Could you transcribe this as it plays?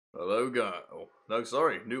Hello, guy. Oh, no,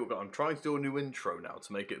 sorry. I'm trying to do a new intro now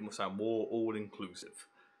to make it sound more all-inclusive.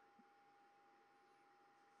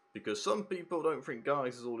 Because some people don't think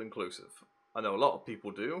guys is all-inclusive. I know a lot of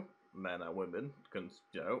people do. Men and women can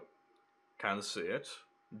see it.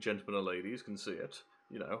 Gentlemen and ladies can see it.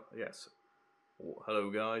 Yes.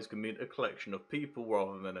 Hello, guys can mean a collection of people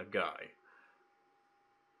rather than a guy.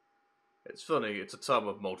 It's funny, it's a term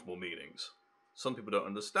of multiple meanings. Some people don't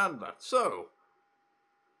understand that, so...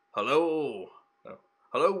 Hello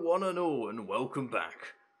one and all, and welcome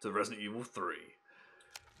back to Resident Evil 3.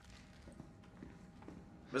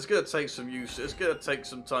 It's gonna take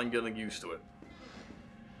some time getting used to it.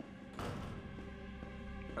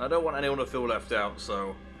 And I don't want anyone to feel left out,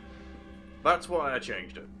 so... That's why I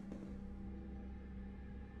changed it.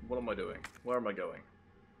 What am I doing? Where am I going?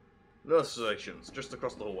 Nurse stations, just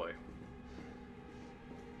across the hallway.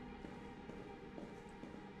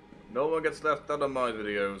 No one gets left out of my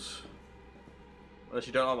videos. Unless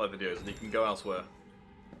you don't like my videos and you can go elsewhere.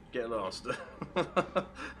 Get lost. I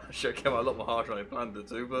should have come out a lot more harder than I planned it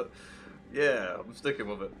to, but yeah, I'm sticking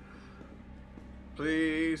with it.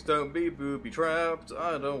 Please don't be booby trapped.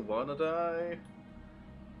 I don't wanna die.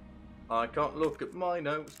 I can't look at my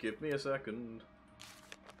notes. Give me a second.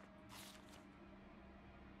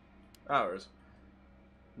 Hours.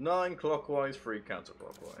 9 clockwise, 3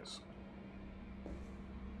 counterclockwise.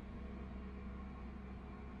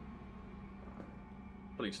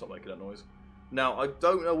 Please stop making that noise. Now, I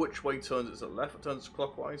don't know which way turns. Is it left? It turns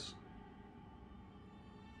clockwise?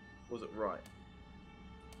 Was it right?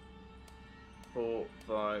 4,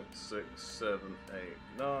 5, 6, 7, 8,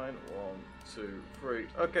 9. 1, 2, 3.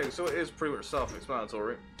 Okay, so it is pretty much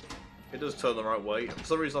self-explanatory. It does turn the right way. For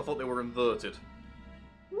some reason, I thought they were inverted.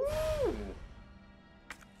 Woo!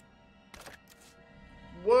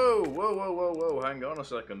 Whoa, hang on a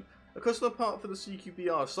second. A custom part for the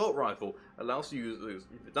CQBR assault rifle allows the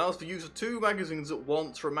user 2 magazines at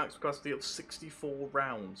once for a max capacity of 64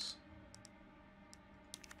 rounds.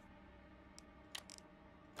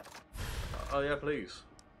 Oh yeah, please.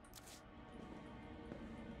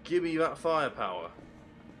 Give me that firepower.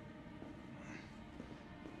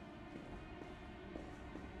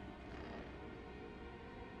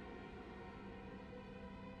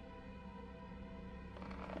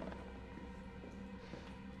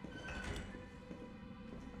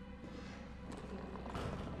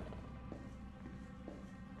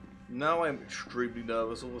 Now I'm extremely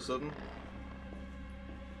nervous all of a sudden.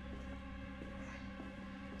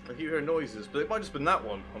 I keep hearing noises, but it might have just been that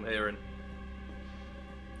one I'm hearing.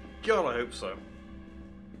 God, I hope so.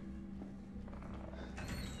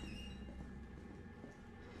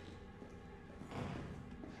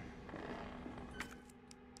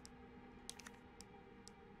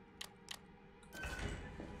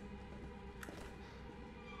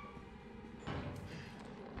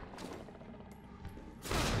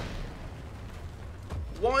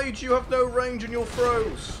 Why do you have no range in your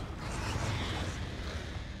throws?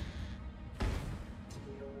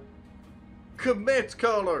 Commit,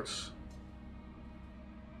 Carlos!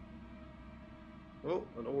 Oh,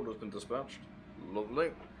 an order's been dispatched.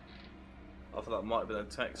 Lovely. I thought that might have been a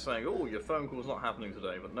text saying, oh, your phone call's not happening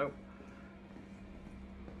today, but no.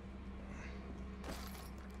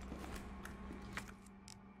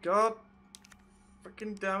 God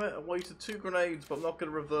freaking damn it, I wasted 2 grenades, but I'm not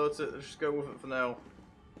going to revert it. Let's just go with it for now.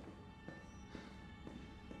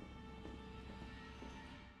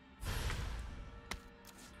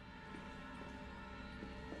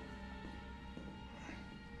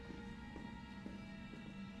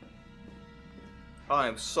 I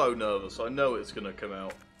am so nervous. I know it's going to come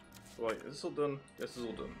out. Right, is this all done? Yes, this is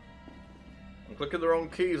all done. I'm clicking the wrong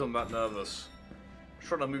keys. I'm that nervous. I'm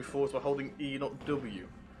trying to move forward by holding E, not W.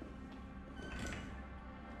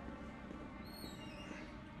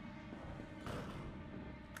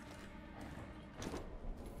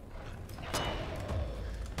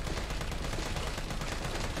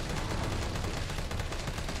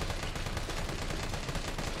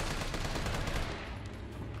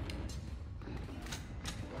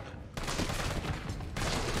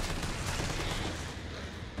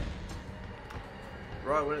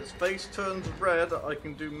 Right, when its face turns red, I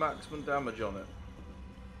can do maximum damage on it.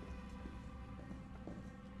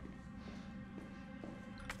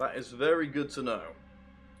 That is very good to know.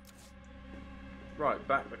 Right,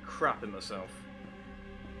 back the crap in myself.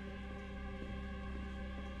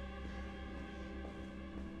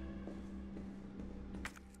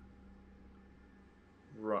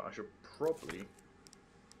 Right, I should probably...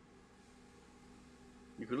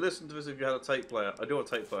 You could listen to this if you had a tape player. I do have a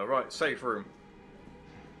tape player. Right, safe room.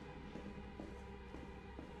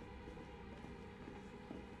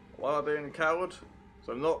 Why am I being a coward?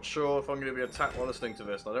 So I'm not sure if I'm going to be attacked while listening to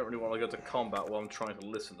this. I don't really want to go to combat while I'm trying to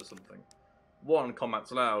listen to something. One,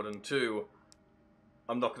 combat's loud, and two,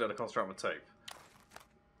 I'm not going to concentrate on my tape.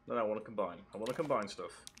 Then I want to combine. I want to combine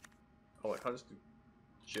stuff. Oh wait, can I just do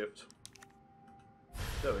shift?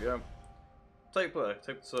 There we go. Tape play.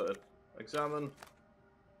 Tape inserted. Examine.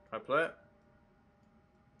 Can I play it?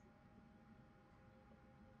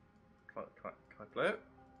 Can I play it?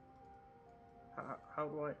 How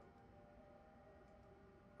do I?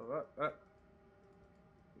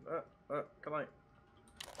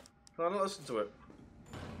 Can I not listen to it?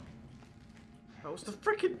 That was the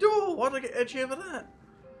freaking door! Why did I get edgy over that?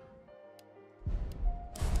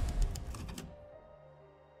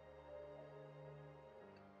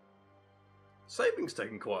 Saving's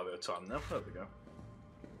taking quite a bit of time now. There we go.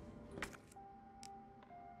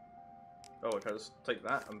 Oh, okay, just take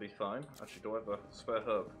that and be fine. Actually, do I have a spare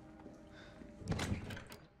herb?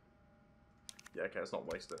 Yeah, okay, let's not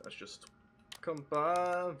waste it. Let's just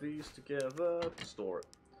combine these together to store it.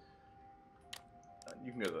 And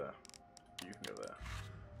you can go there. You can go there.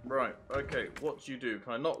 Right, okay, what do you do?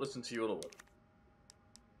 Can I not listen to you at all?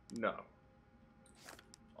 No.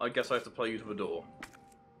 I guess I have to play you to the door.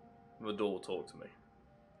 The door will talk to me.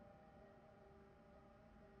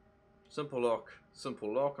 Simple lock, and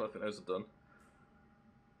I think those are done.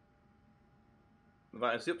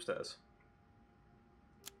 That is the upstairs.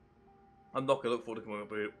 I'm not going to look forward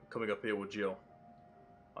to coming up here with Jill.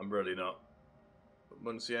 I'm really not. But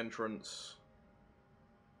once the entrance...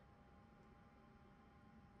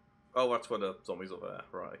 Oh, that's where the zombies are there.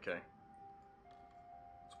 Right, okay.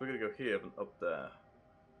 So we're going to go here and up there.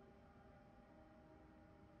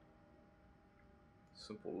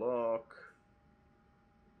 Simple lock.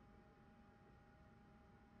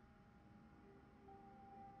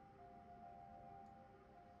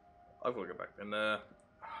 I've got to go back in there.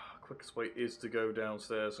 Quickest way is to go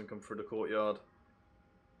downstairs and come through the courtyard.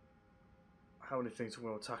 How many things are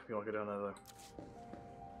going to attack me when I go down there though?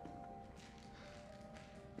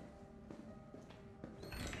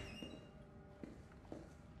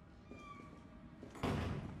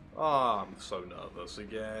 Ah, I'm so nervous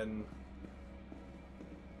again.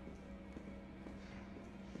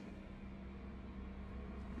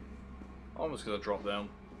 I'm just going to drop down.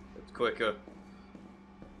 It's quicker.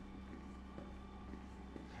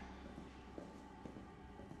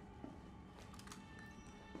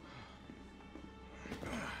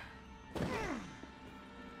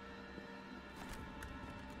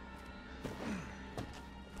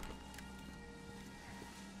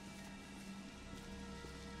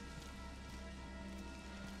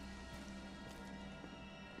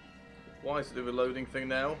 Why is it doing a loading thing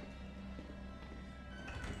now?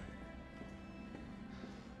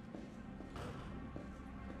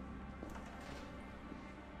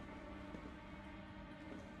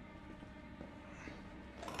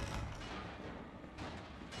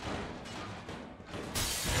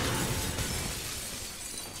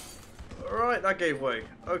 Alright, that gave way.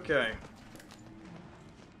 Okay.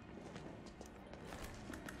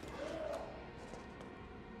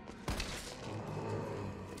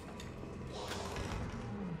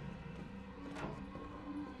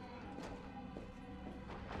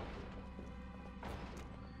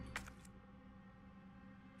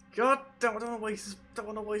 God damn, I don't want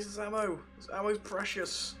to waste this ammo. This ammo's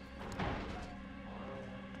precious.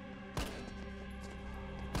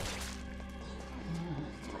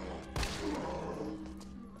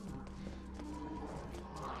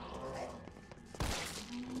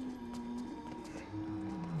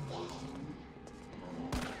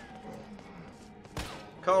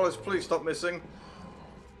 Carlos, please stop missing.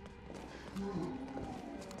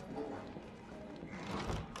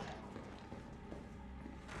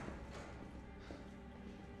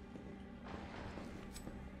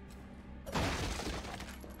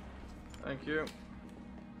 Thank you.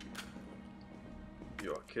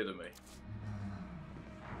 You are kidding me.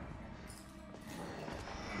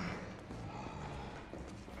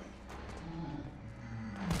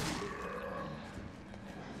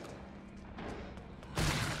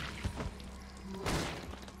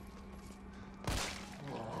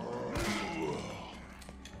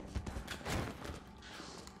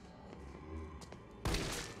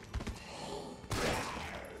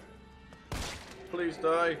 Please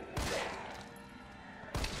die.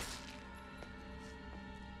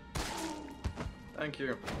 Thank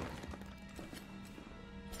you.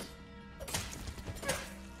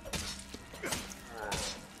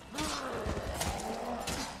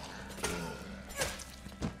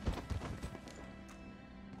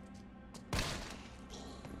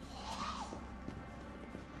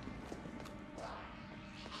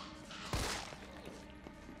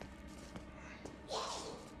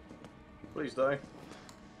 Please die.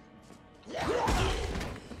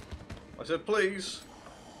 I said please.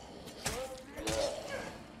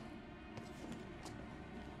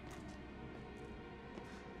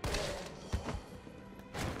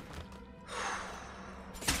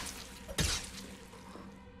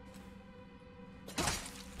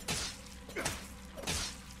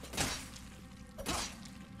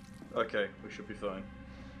 Okay, we should be fine.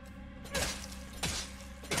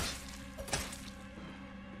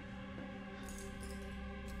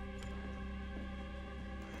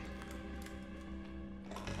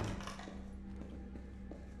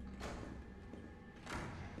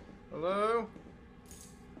 Hello?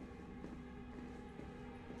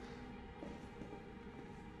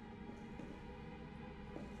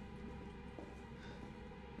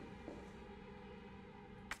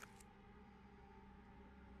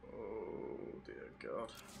 Oh dear God.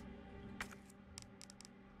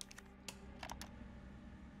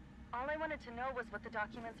 All I wanted to know was what the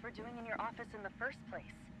documents were doing in your office in the first place.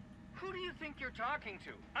 Who do you think you're talking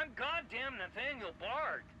to? I'm goddamn Nathaniel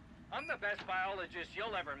Bard. I'm the best biologist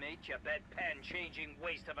you'll ever meet, you bedpan-changing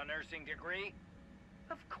waste of a nursing degree.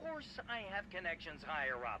 Of course I have connections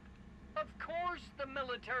higher up. Of course the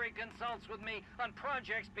military consults with me on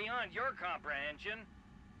projects beyond your comprehension.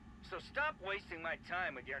 So stop wasting my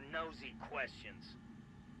time with your nosy questions.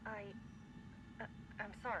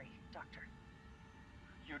 I'm sorry, Doctor.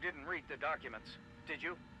 You didn't read the documents, did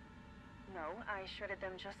you? No, I shredded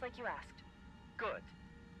them just like you asked. Good.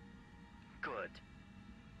 Good.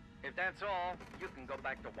 If that's all, you can go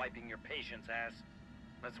back to wiping your patient's ass.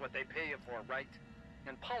 That's what they pay you for, right?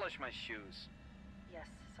 And polish my shoes. Yes,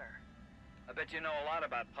 sir. I bet you know a lot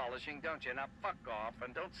about polishing, don't you? Now fuck off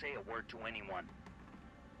and don't say a word to anyone.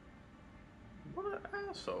 What an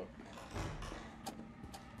asshole.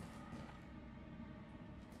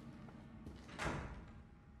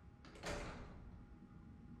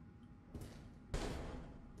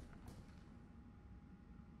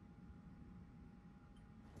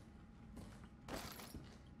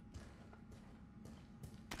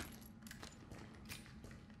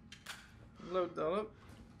 Load that up.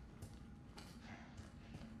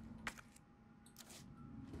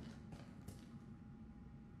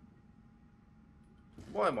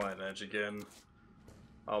 Why am I an edge again?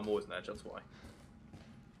 Oh, I'm always an edge, that's why.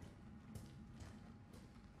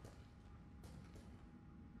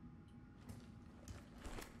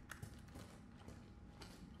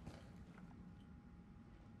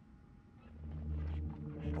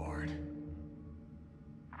 Bard.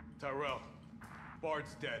 Tyrell.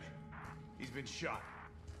 Bard's dead. He's been shot.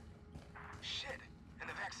 Shit. And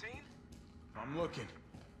the vaccine? I'm looking.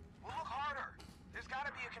 Well, look harder. There's gotta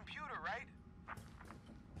be a computer, right?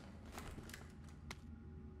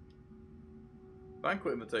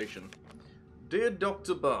 Banquet invitation. Dear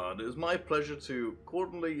Dr. Bard, it is my pleasure to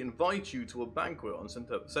cordially invite you to a banquet on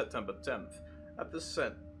September 10th at the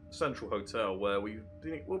Central Hotel, where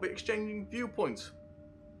we'll be exchanging viewpoints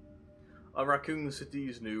on Raccoon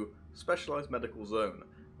City's new specialized medical zone.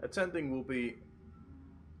 Attending will be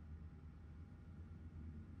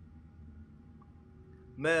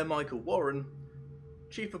Mayor Michael Warren,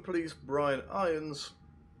 Chief of Police Brian Irons,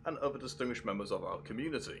 and other distinguished members of our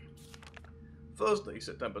community. Thursday,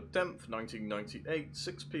 September 10th, 1998,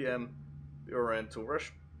 6 p.m, the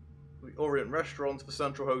Orient Restaurant, the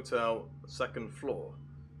Central Hotel, 2nd floor.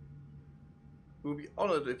 We'll be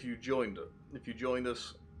honoured if you joined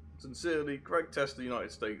us. Sincerely, Greg Tester, United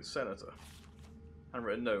States Senator.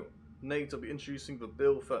 Handwritten note. Nate, I'll be introducing the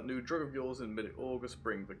bill for that new drug of yours in mid-August.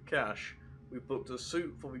 Bring the cash. We booked a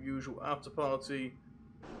suit for the usual after party.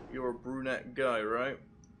 You're a brunette guy, right?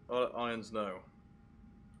 I'll let Irons know.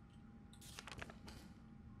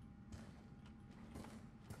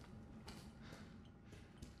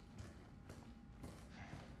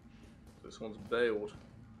 This one's bailed.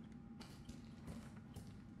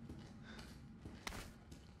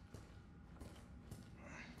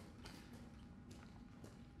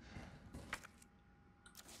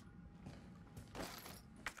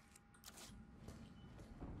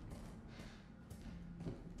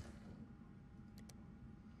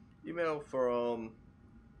 Email from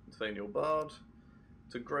Nathaniel Bard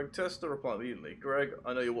to Greg Tester. Reply immediately. Greg,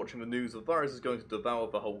 I know you're watching the news. The virus is going to devour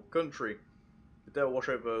the whole country. The devil wash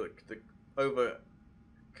over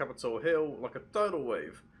Capitol Hill like a tidal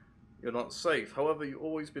wave. You're not safe. However, you've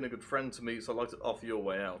always been a good friend to me, so I'd like to offer you a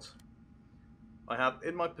way out. I have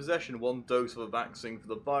in my possession 1 dose of a vaccine for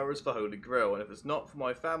the virus for Holy Grail, and if it's not for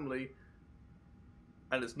my family,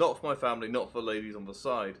 not for the ladies on the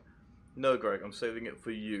side. No, Greg, I'm saving it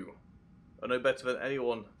for you. I know better than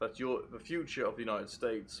anyone that you're the future of the United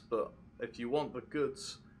States, but if you want the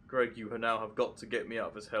goods, Greg, you now have got to get me out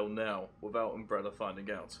of this hell now, without Umbrella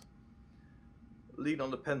finding out. Lean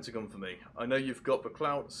on the Pentagon for me. I know you've got the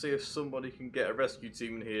clout. See if somebody can get a rescue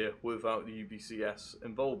team in here without the UBCS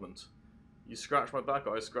involvement. You scratch my back,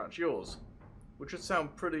 I scratch yours. Which would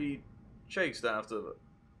sound pretty chaste after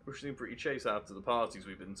the parties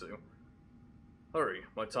we've been to. Hurry,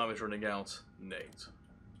 my time is running out. Nate.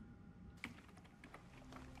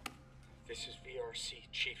 This is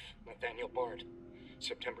VRC Chief Nathaniel Bard.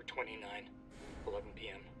 September 29, 11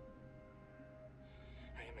 p.m.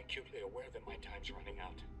 I am acutely aware that my time's running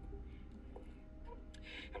out.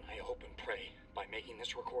 And I hope and pray, by making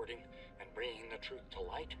this recording and bringing the truth to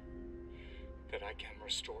light, that I can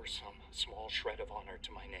restore some small shred of honor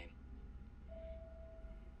to my name.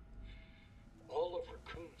 All of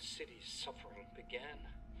Raccoon City's suffering began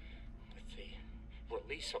with the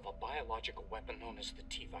release of a biological weapon known as the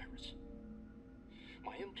T-virus.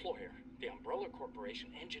 My employer, the Umbrella Corporation,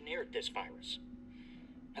 engineered this virus.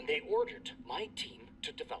 And they ordered my team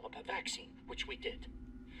to develop a vaccine, which we did.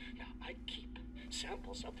 Now, I keep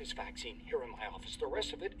samples of this vaccine here in my office. The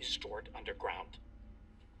rest of it is stored underground.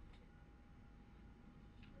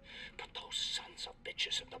 But those sons of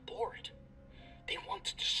bitches at the board, they want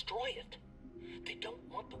to destroy it. They don't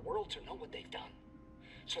want the world to know what they've done.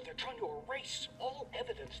 So they're trying to erase all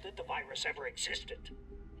evidence that the virus ever existed.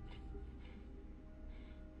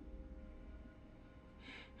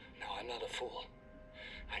 No, I'm not a fool.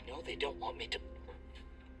 I know they don't want me to...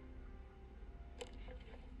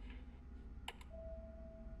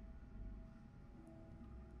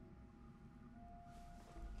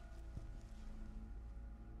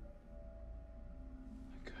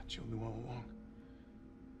 Jill knew all along.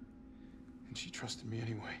 And she trusted me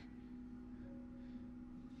anyway.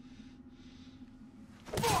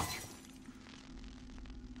 Fuck!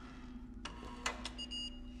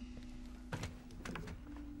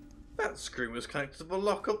 That screw was connected to the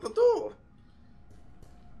lock of the door.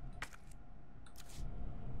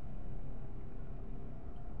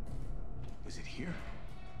 Is it here?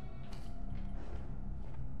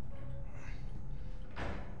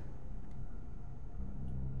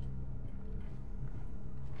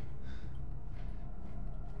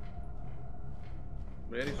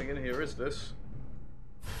 The only thing in here is this.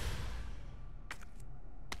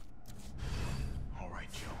 All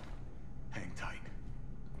right, Jill. Hang tight.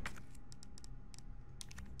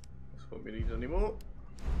 That's what we need anymore.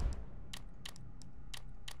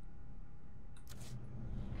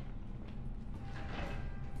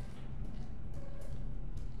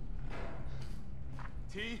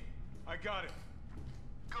 T, I got it.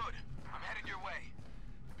 Good. I'm headed your way.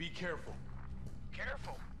 Be careful.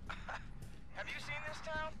 Careful. Have you seen this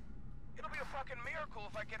town? It'll be a fucking miracle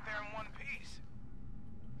if I get there in one piece.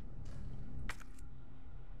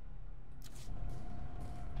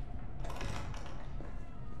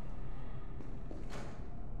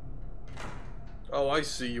 Oh, I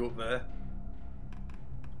see you up there.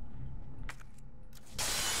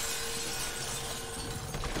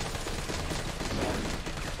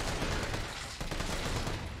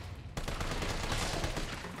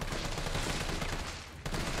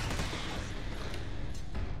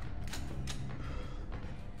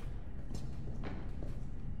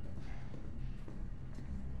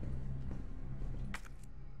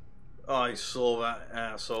 I saw that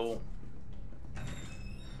asshole.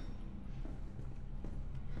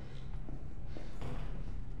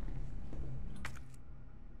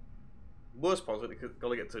 Worst part is that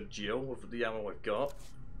gotta get to Jill with the ammo I've got.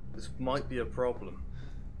 This might be a problem.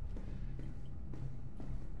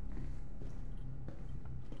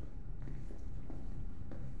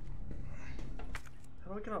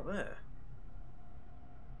 How do I get up there?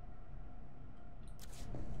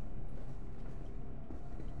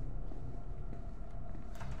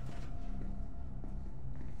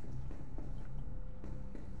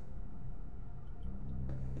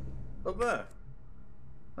 Up there.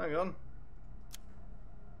 Hang on.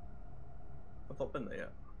 I've not been there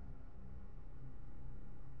yet.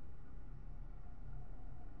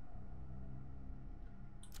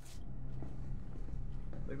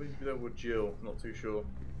 Maybe we can be there with Jill, not too sure.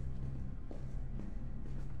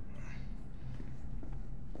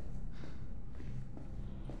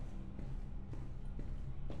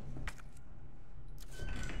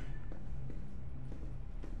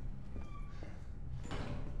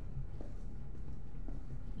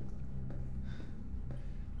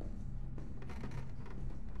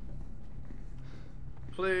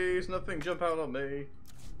 Please, nothing jump out on me.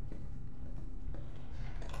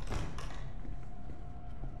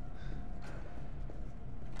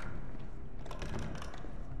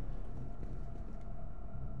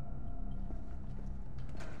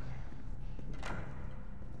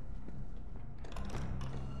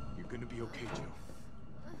 be okay, Jill.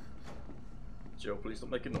 Jill, please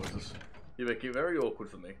stop making noises. You make it very awkward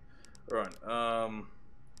for me. Right,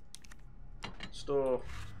 store.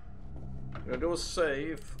 I'm gonna do a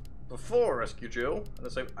save before I rescue Jill, and a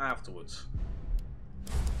save afterwards.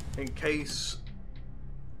 In case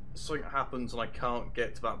something happens and I can't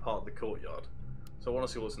get to that part of the courtyard. So I want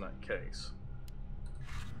to see what's in that case.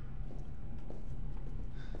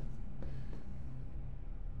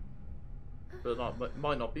 But it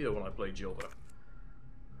might not be there when I play Jill though.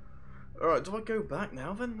 Alright, do I go back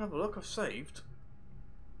now then? Have a look, I've saved.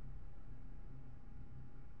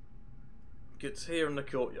 It's here in the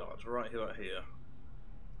courtyard, right here.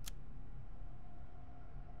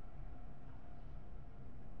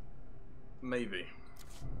 Maybe.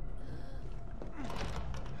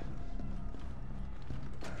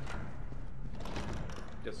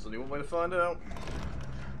 Guess there's only one way to find out.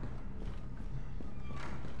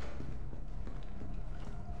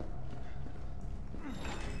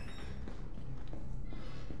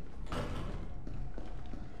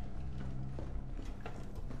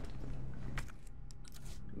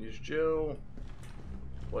 Use Jill.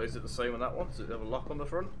 Why is it the same on that one? Does it have a lock on the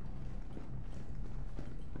front?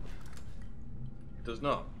 It does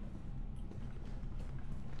not.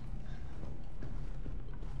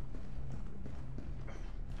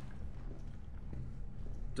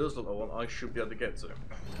 Does look like one I should be able to get to.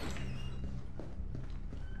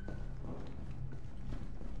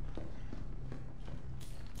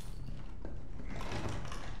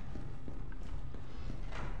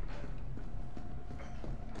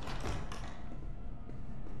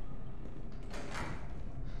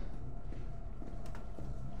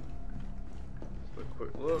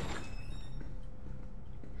 Quick look.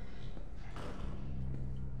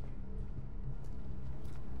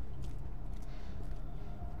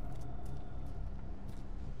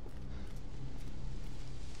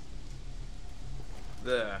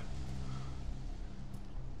 There.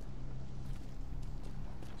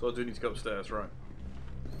 So I do need to go upstairs, right?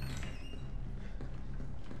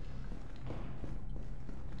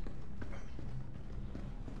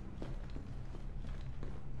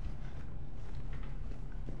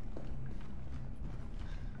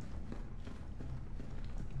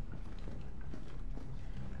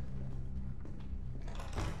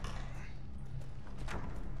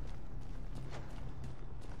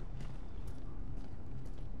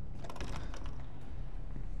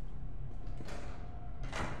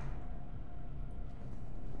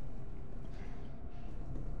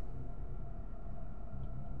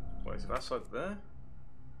 Wait, is that side there?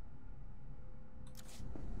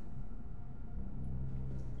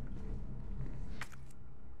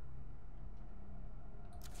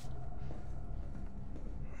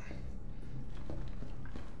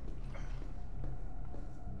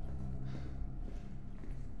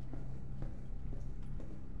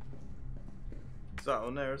 Is that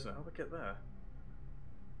on there, isn't it? How do I get there?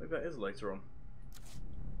 Maybe that is later on.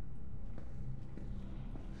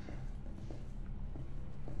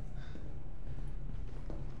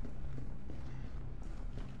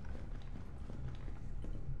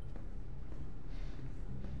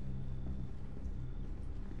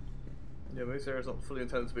 Yeah, this area's not fully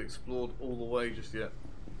intended to be explored all the way just yet.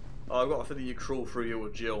 Oh, I've got a feeling you crawl through here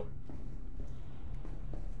with Jill.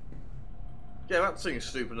 Yeah, that seems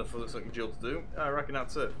stupid enough for something Jill to do. I reckon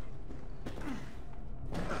that's it.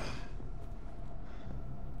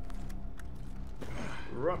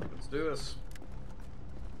 Right, let's do this.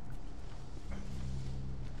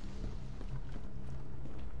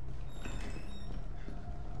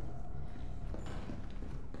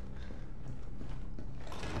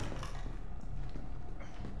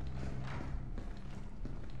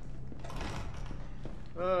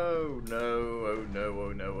 Oh no, oh no,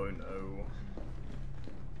 oh no, oh no.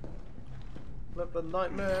 Let the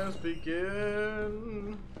nightmares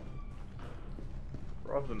begin.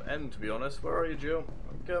 Rather than end, to be honest. Where are you, Jill?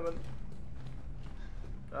 I'm coming.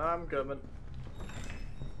 I'm coming.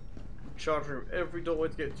 Charging through every doorway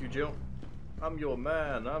to get to you, Jill. I'm your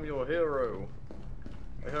man. I'm your hero.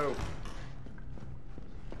 I hope.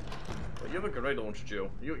 Well, you have a grenade launcher,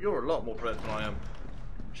 Jill. You're a lot more prepared than I am.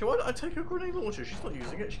 Actually, why don't I take her grenade launcher? She's not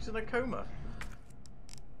using it. She's in a coma.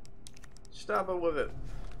 Stab her with it.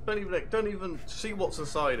 Don't even see what's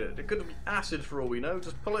inside it. It could be acid for all we know.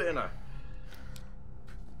 Just pull it in her.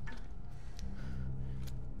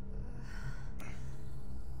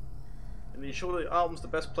 And are you sure the arm's the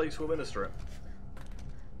best place to administer it?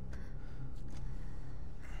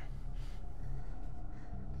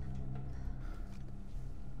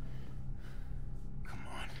 Come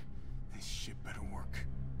on. This shit better work.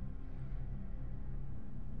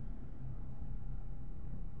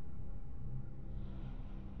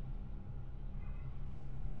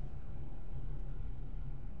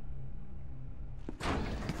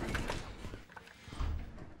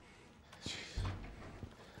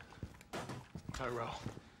 Tyrell,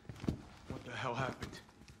 what the hell happened?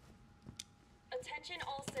 Attention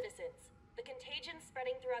all citizens. The contagion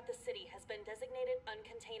spreading throughout the city has been designated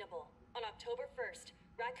uncontainable. On October 1st,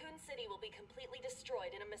 Raccoon City will be completely destroyed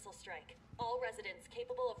in a missile strike. All residents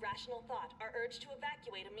capable of rational thought are urged to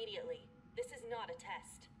evacuate immediately. This is not a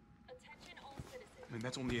test. Attention all citizens. I mean,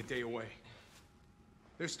 that's only a day away.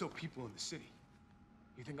 There's still people in the city.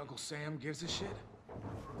 You think Uncle Sam gives a shit?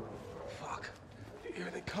 Fuck. Here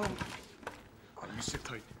they come. Oh, you sit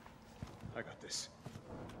tight. I got this.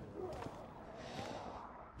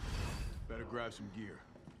 Better grab some gear.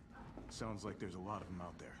 Sounds like there's a lot of them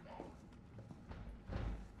out there.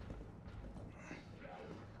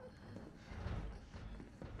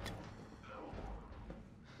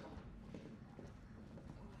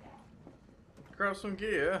 Grab some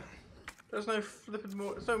gear? There's no flipping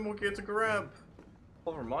more. There's no more gear to grab.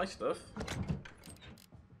 Apart from my stuff.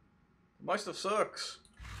 My stuff sucks.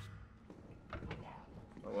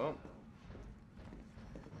 Oh well.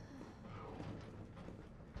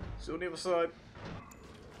 See you on the other side.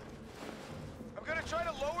 I'm gonna try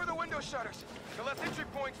to lower the window shutters. The less entry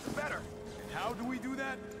points, the better. And how do we do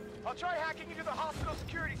that? I'll try hacking into the hospital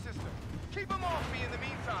security system. Keep them off me in the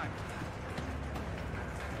meantime.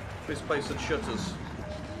 This place had shutters.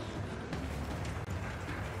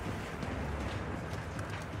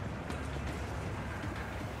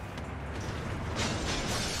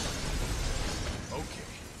 Okay.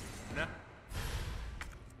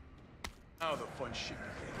 Now the fun shit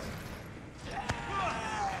begins.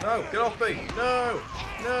 No, get off me! No!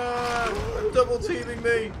 No! They're double teaming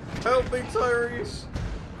me! Help me, Tyrese!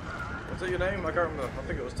 What's that your name? I can't remember. I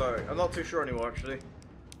think it was Tyrese. I'm not too sure anymore, actually.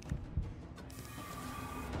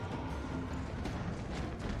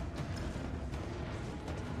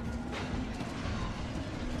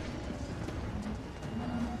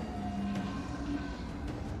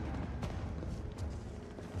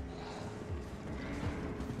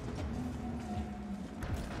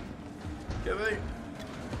 Get me!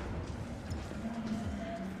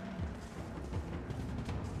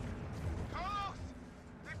 Carlos!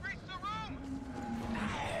 They've reached the room!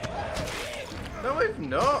 No, we've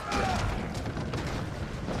not!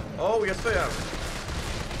 Oh, we got to stay out.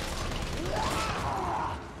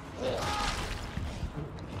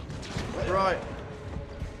 Right.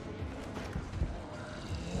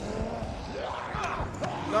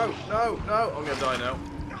 No, no, no! I'm gonna die now.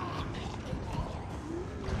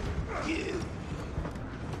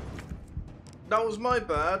 That was my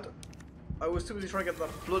bad. I was too busy trying to get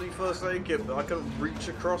that bloody first aid kit, but I couldn't reach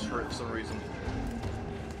across for it for some reason.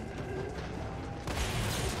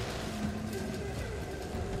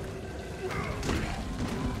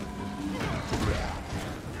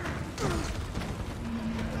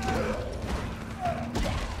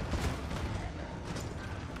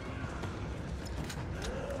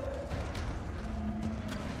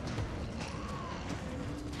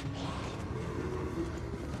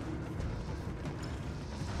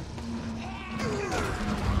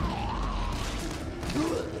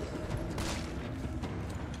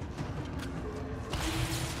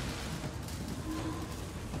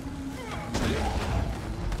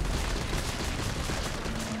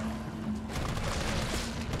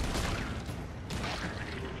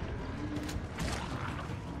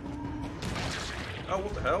 Oh,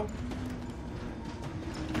 what the hell?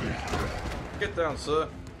 Get down, sir.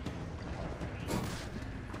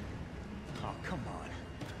 Oh, come on.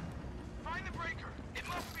 Find the breaker. It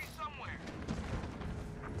must be somewhere.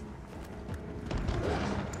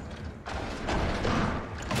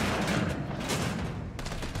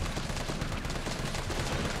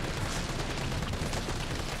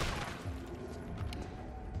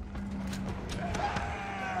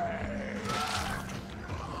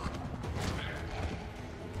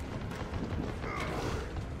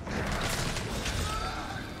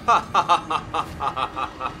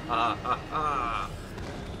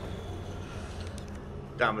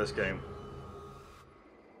 Damn this game.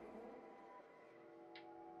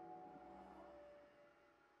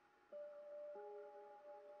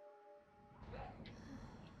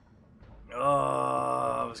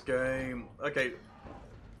 Ah, this game. Okay.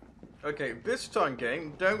 Okay, this time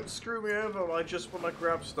game, don't screw me over. I just want to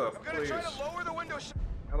grab stuff, I'm gonna please. try to lower the window shutters.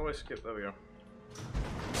 How do I skip? There we go.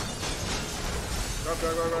 Grab,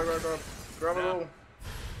 grab, grab, grab, grab, grab. Grab it all.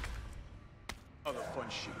 Oh, the fun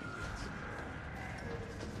shit begins.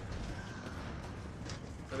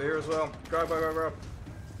 Over here as well. Grab, grab, grab, grab.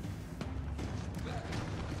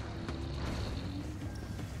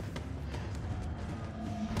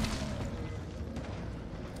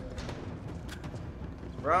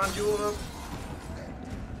 Round you all up.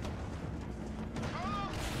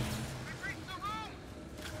 Carlos! They've reached the room!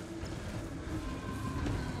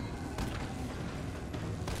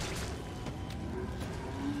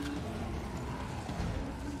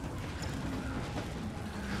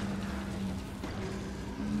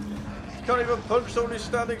 can't even punch someone who's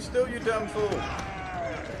standing still, you damn fool.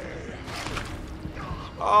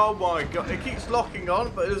 Oh my god, it keeps locking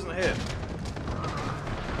on, but it doesn't hit.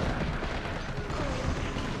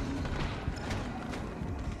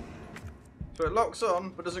 So it locks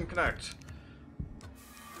on, but doesn't connect.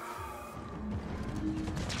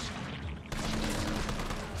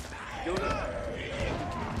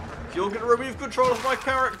 If you're going to remove control of my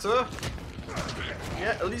character,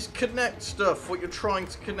 yeah, at least connect stuff, what you're trying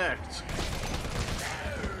to connect.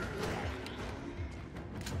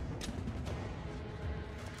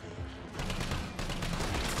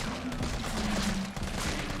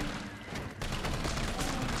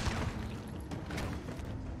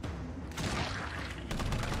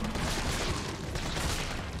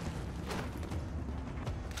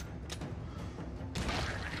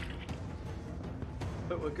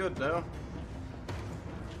 But we're good now.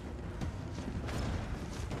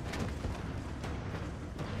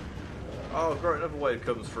 Oh great, another wave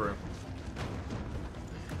comes through.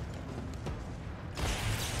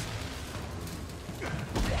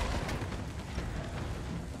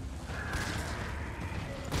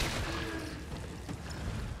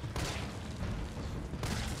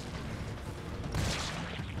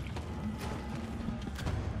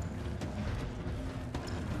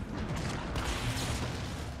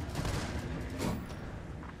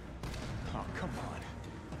 Oh, come on.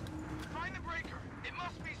 Find the breaker. It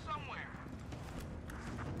must be somewhere.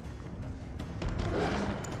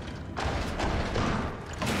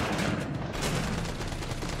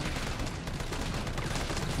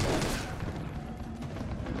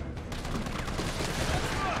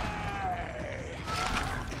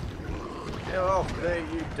 Get off there,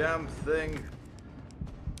 you damn thing.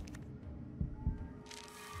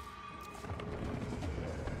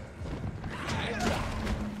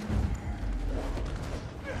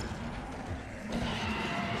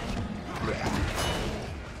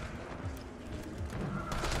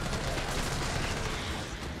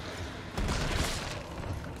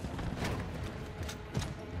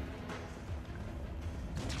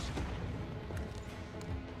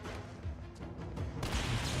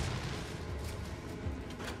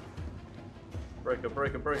 Breaker,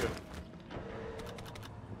 breaker, breaker.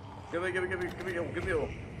 Give me all, give me all.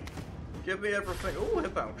 Give me everything. Oh,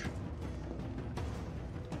 hip pouch.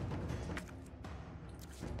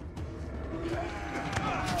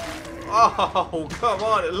 Oh, come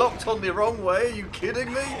on, it locked on the wrong way, are you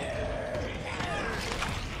kidding me?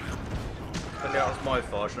 Okay, that was my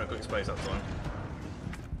fault, I shouldn't have quick space that time.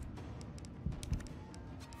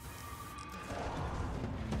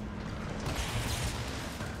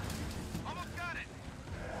 Almost got it.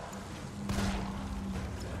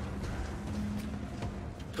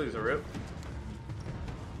 Please hurry up.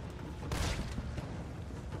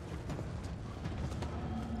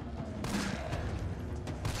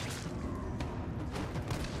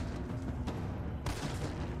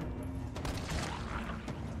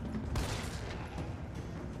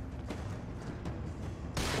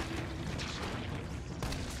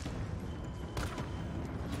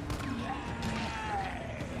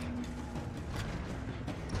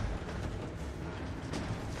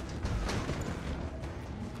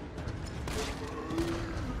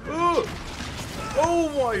 Oh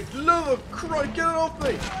my love of Christ, get it off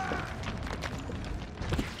me!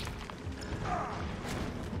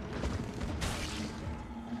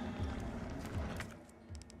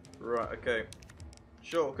 Right, okay.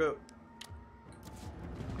 Shortcut.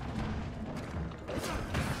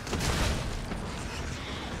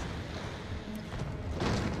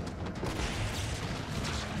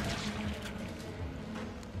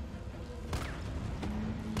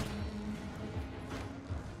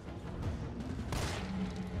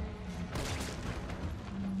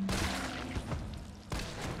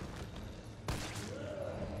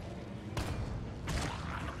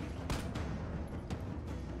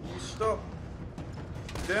 Stop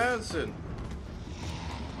dancing.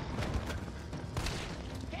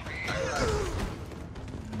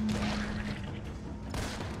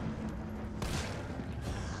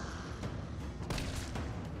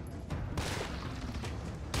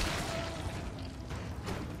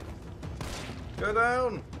 Go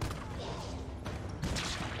down.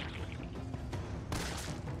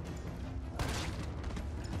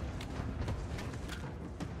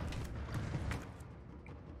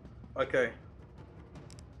 Okay.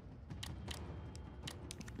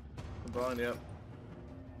 Combine, yep.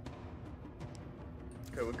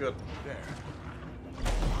 Okay, we're good. There.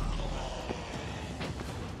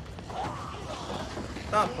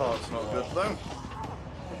 That part's not good though.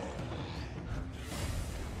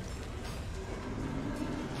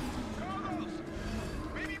 Carlos!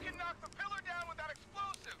 Maybe you can knock the pillar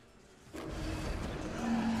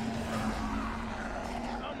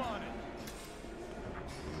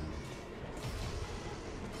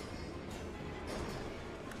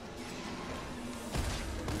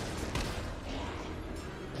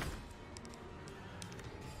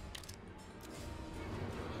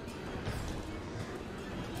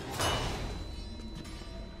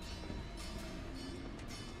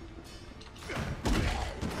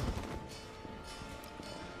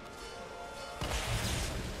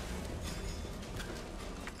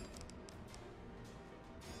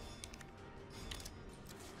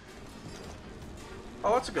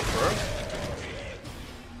that's a good throw.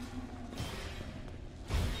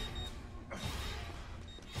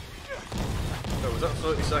 Oh, was that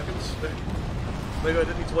 30 seconds? Maybe I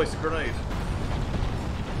didn't need to waste a grenade.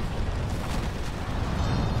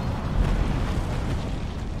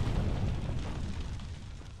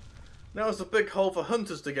 Now there's a big hole for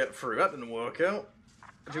hunters to get through. That didn't work out.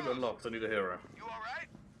 Achievement unlocked. I need a hero. You alright?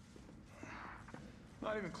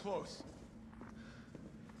 Not even close.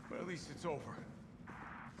 But at least it's over.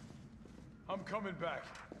 I'm coming back.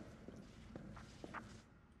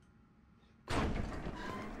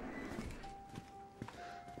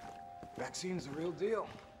 Vaccine's the real deal.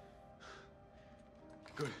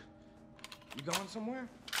 Good. You going somewhere?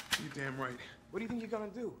 You're damn right. What do you think you're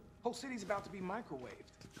gonna do? Whole city's about to be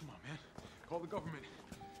microwaved. Come on, man. Call the government.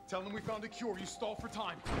 Tell them we found a cure. You stall for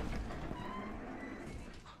time.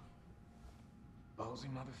 Ballsy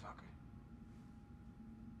motherfucker.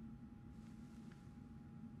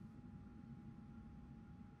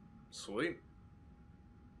 Sweet.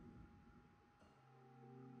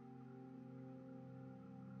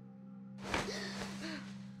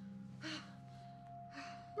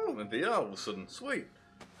 Oh, I'm in VR all of a sudden. Sweet.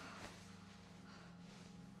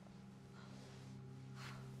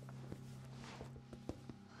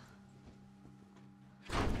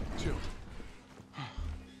 Jill. Oh,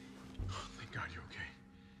 thank God you're okay.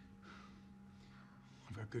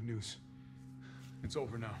 I've got good news. It's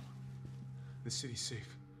over now. The city's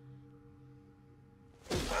safe.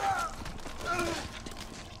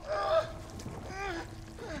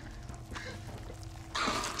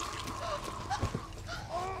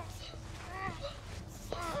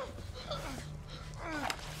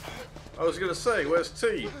 I was gonna say, where's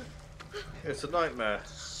T? It's a nightmare.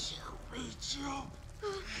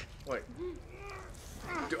 Wait.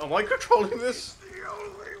 Am I controlling this? The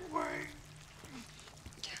only way.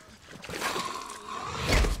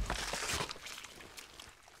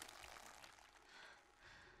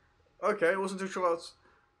 Okay, I wasn't too sure that's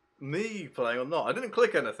me playing or not. I didn't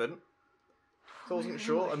click anything. So I wasn't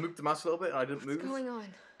sure. I moved the mouse a little bit and I didn't move. What's going on?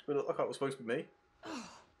 But it looked like it was supposed to be me.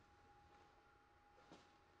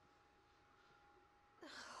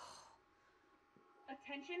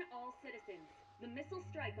 Attention all citizens. The missile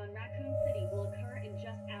strike on Raccoon City will occur in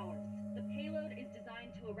just hours. The payload is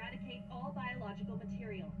designed to eradicate all biological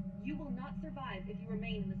material. You will not survive if you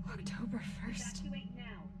remain in the city. October 1st? Evacuate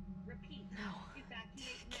now. Repeat. No.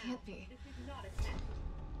 Evacuate It now. can't be. This is not a test.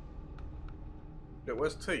 Yeah,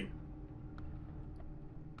 where's T?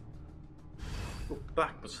 Your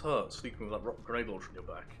back must hurt sleeping with that rock grenade launcher on your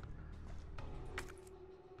back.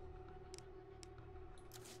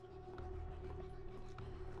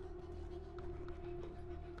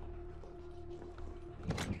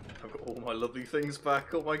 I've got all my lovely things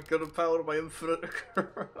back, all my gunpowder, my infinite.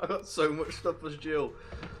 I've got so much stuff as Jill.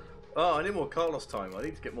 Oh, I need more Carlos time. I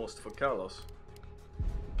need to get more stuff for Carlos.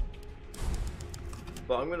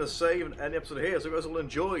 But I'm going to save and end the episode here. So you guys all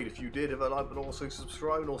enjoyed. If you did, hit a like and also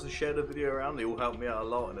subscribe and also share the video around. They all help me out a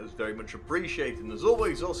lot and it's very much appreciated. And as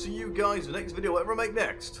always, I'll see you guys in the next video, whatever I make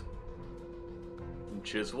next. And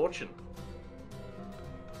cheers for watching.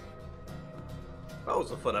 That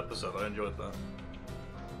was a fun episode. I enjoyed that.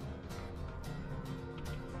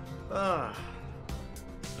 I've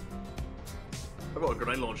got a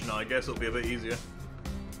grenade launcher now, I guess it'll be a bit easier.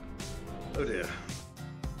 Oh dear.